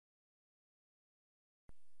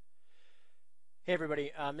Hey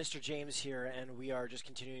everybody, Mr. James here, and we are just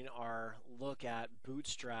continuing our look at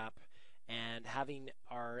Bootstrap and having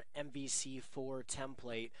our MVC4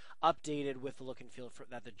 template updated with the look and feel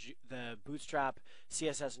that the Bootstrap,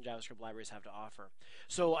 CSS, and JavaScript libraries have to offer.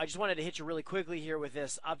 So I just wanted to hit you really quickly here with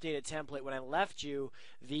this updated template. When I left you,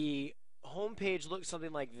 the homepage looked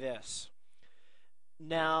something like this.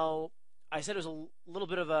 Now, I said it was a little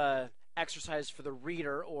bit of a exercise for the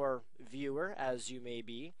reader or viewer, as you may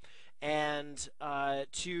be, and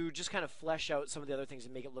to just kind of flesh out some of the other things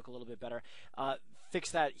and make it look a little bit better. Fix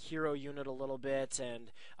that hero unit a little bit,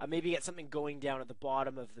 and maybe get something going down at the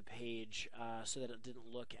bottom of the page so that it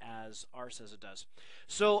didn't look as arse as it does.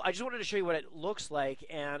 So I just wanted to show you what it looks like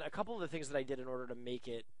and a couple of the things that I did in order to make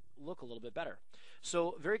it look a little bit better.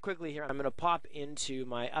 So very quickly here, I'm going to pop into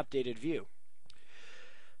my updated view.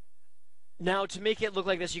 Now, to make it look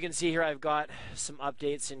like this, you can see here I've got some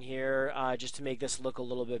updates in here just to make this look a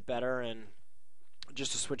little bit better. And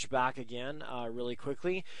just to switch back again really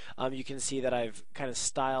quickly, you can see that I've kind of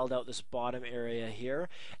styled out this bottom area here.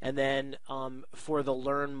 And then for the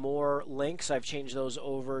Learn More links, I've changed those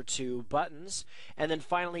over to buttons. And then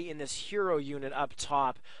finally, in this hero unit up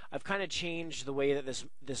top, I've kind of changed the way that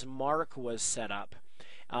this mark was set up.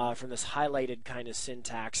 From this highlighted kind of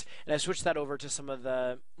syntax. And I switched that over to some of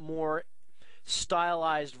the more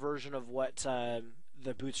stylized version of what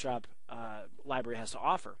the Bootstrap library has to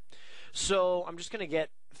offer. So I'm just going to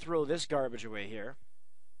throw this garbage away here.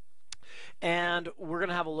 And we're going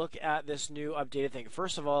to have a look at this new updated thing.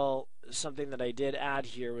 First of all, something that I did add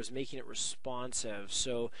here was making it responsive.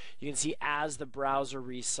 So you can see as the browser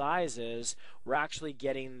resizes, we're actually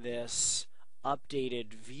getting this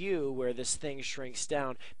updated view where this thing shrinks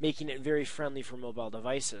down, making it very friendly for mobile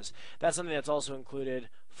devices. That's something that's also included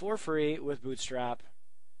for free with Bootstrap.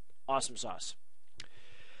 Awesome sauce.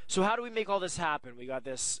 So how do we make all this happen? We've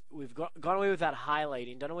gone away with that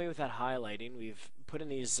highlighting, done away with that highlighting. We've put in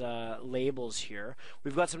these labels here.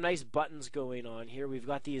 We've got some nice buttons going on here. We've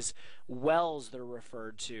got these wells that are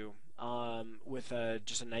referred to with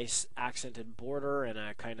just a nice accented border and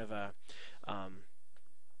a kind of a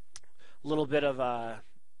little bit of a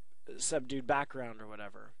subdued background or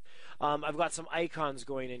whatever. I've got some icons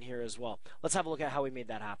going in here as well. Let's have a look at how we made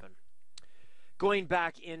that happen. Going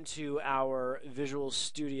back into our Visual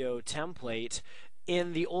Studio template,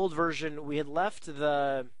 in the old version we had left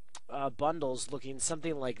the bundles looking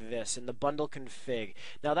something like this in the bundle config.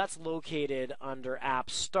 Now that's located under app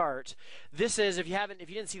start. This is, if you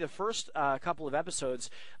didn't see the first couple of episodes,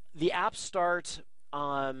 the app start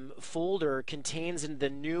folder contains in the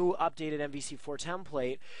new updated MVC4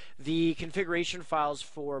 template the configuration files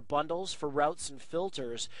for bundles, for routes and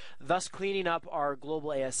filters, thus cleaning up our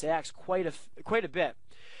global ASAX quite a bit.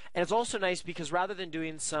 And it's also nice because rather than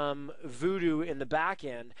doing some voodoo in the back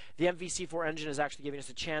end, the MVC4 engine is actually giving us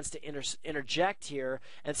a chance to interject here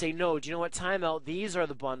and say, no, do you know what, timeout, these are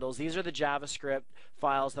the bundles, these are the JavaScript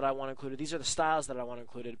files that I want included, these are the styles that I want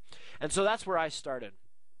included. And so that's where I started.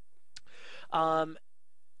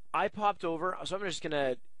 I popped over, so I'm just going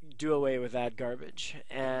to do away with that garbage,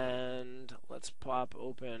 and let's pop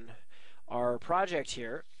open our project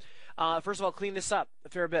here. First of all, clean this up a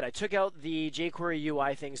fair bit. I took out the jQuery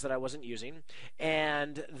UI things that I wasn't using,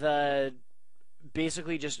 and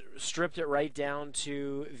basically just stripped it right down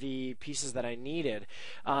to the pieces that I needed.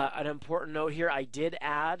 An important note here, I did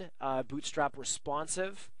add Bootstrap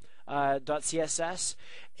responsive .css,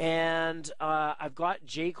 and I've got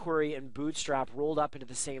jQuery and Bootstrap rolled up into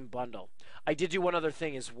the same bundle. I did do one other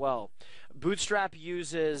thing as well. Bootstrap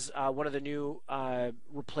uses one of the new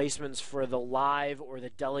replacements for the live or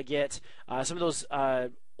the delegate, some of those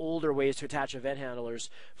older ways to attach event handlers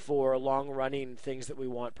for long-running things that we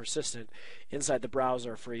want persistent inside the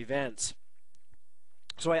browser for events.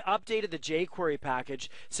 So I updated the jQuery package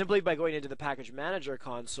simply by going into the package manager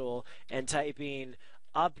console and typing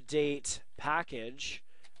update package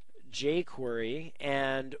jQuery,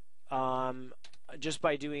 and just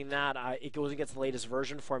by doing that, it goes and gets the latest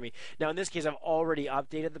version for me. Now in this case, I've already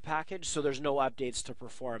updated the package, so there's no updates to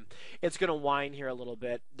perform. It's going to whine here a little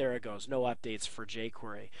bit. There it goes. No updates for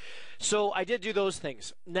jQuery. So I did do those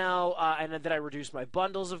things. Now, and then I reduced my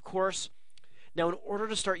bundles, of course. Now, in order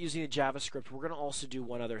to start using the JavaScript, we're going to also do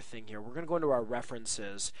one other thing here. We're going to go into our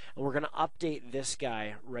references, and we're going to update this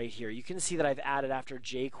guy right here. You can see that I've added after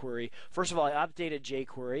jQuery. First of all, I updated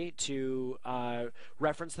jQuery to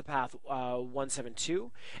reference the path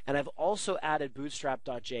 172, and I've also added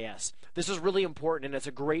bootstrap.js. This is really important, and it's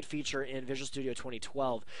a great feature in Visual Studio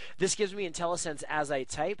 2012. This gives me IntelliSense as I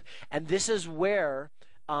type, and this is where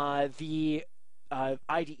the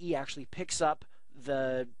IDE actually picks up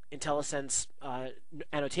the IntelliSense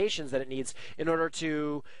annotations that it needs in order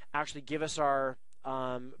to actually give us our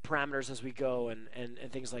parameters as we go and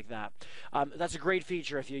things like that. That's a great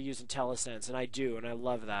feature if you use IntelliSense, and I do, and I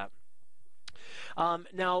love that.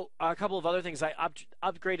 Now, a couple of other things. I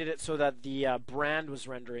upgraded it so that the brand was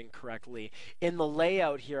rendering correctly. In the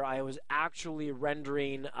layout here, I was actually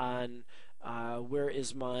rendering on, where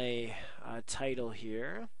is my title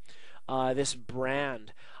here? This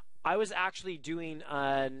brand. I was actually doing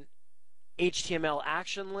an HTML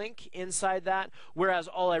action link inside that, whereas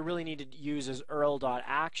all I really need to use is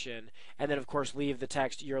URL.action, and then of course leave the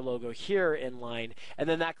text your logo here in line, and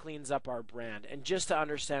then that cleans up our brand. And just to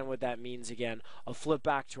understand what that means again, I'll flip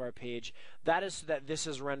back to our page. That is so that this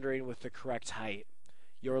is rendering with the correct height.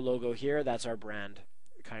 Your logo here, that's our brand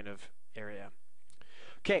kind of area.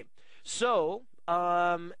 Okay, so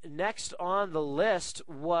next on the list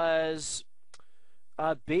was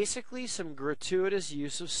basically some gratuitous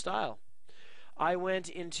use of style. I went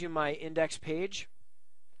into my index page.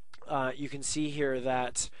 You can see here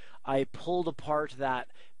that I pulled apart that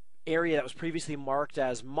area that was previously marked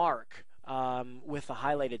as mark with the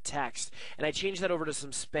highlighted text, and I changed that over to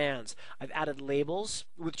some spans. I've added labels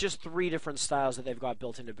with just 3 different styles that they've got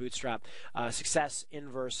built into Bootstrap: success,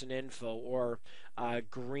 inverse, and info, or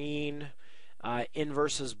green.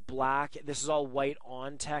 Inverse is black. This is all white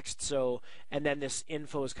on text. So, and then this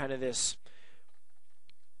info is kind of this.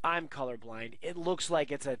 I'm colorblind. It looks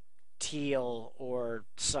like it's a teal or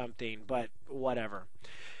something, but whatever.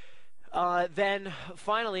 Then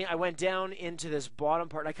finally, I went down into this bottom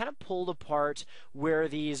part, and I kind of pulled apart where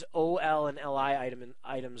these OL and LI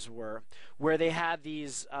items were, where they had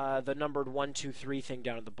these the numbered 1, 2, 3 thing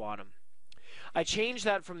down at the bottom. I changed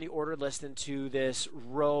that from the ordered list into this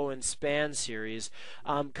row and span series,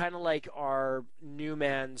 kind of like our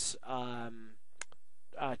Newman's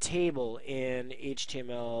table in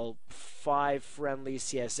HTML5 friendly,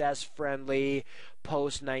 CSS friendly,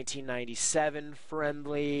 post 1997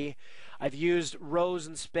 friendly. I've used rows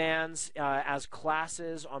and spans as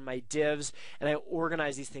classes on my divs, and I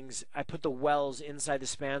organize these things. I put the wells inside the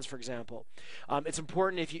spans, for example. It's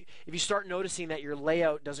important if you start noticing that your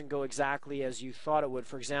layout doesn't go exactly as you thought it would.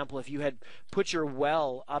 For example, if you had put your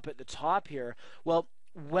well up at the top here, well,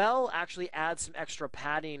 actually adds some extra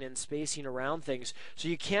padding and spacing around things, so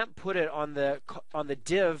you can't put it on the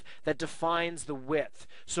div that defines the width.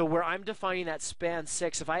 So where I'm defining that span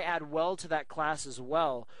 6, if I add well to that class as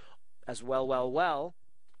well, to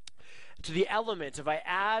the element, if I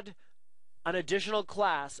add an additional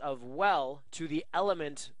class of well to the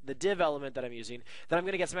element, the div element that I'm using, then I'm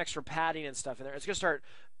going to get some extra padding and stuff in there. It's going to start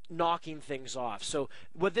knocking things off. So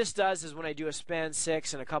what this does is when I do a span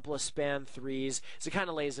 6 and a couple of span 3s, is it kind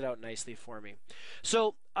of lays it out nicely for me.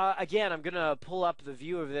 So again, I'm going to pull up the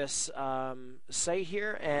view of this site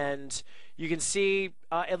here, and you can see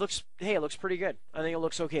it looks pretty good. I think it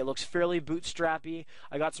looks okay. It looks fairly bootstrappy.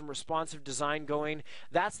 I got some responsive design going.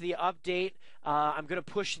 That's the update. I'm going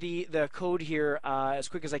to push the code here as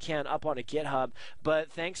quick as I can up onto GitHub.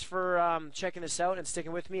 But thanks for checking this out and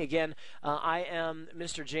sticking with me. Again, I am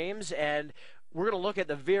Mr. James, and we're going to look at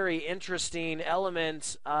the very interesting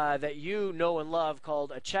element that you know and love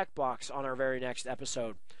called a checkbox on our very next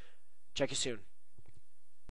episode. Check you soon.